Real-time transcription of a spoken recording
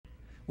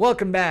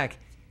Welcome back.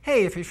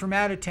 Hey, if you're from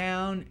out of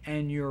town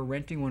and you're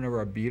renting one of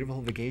our beautiful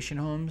vacation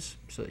homes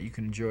so that you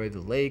can enjoy the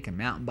lake and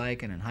mountain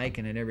biking and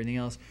hiking and everything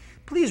else,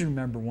 please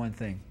remember one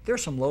thing.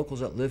 There's some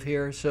locals that live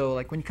here, so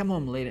like when you come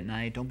home late at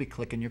night, don't be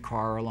clicking your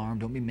car alarm,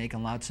 don't be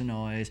making lots of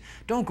noise,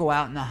 don't go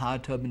out in the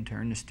hot tub and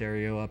turn the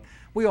stereo up.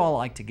 We all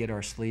like to get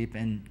our sleep,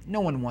 and no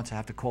one wants to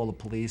have to call the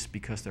police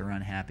because they're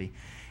unhappy.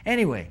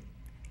 Anyway,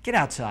 get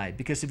outside,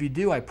 because if you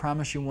do, I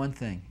promise you one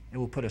thing, it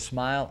will put a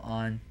smile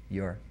on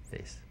your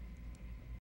face.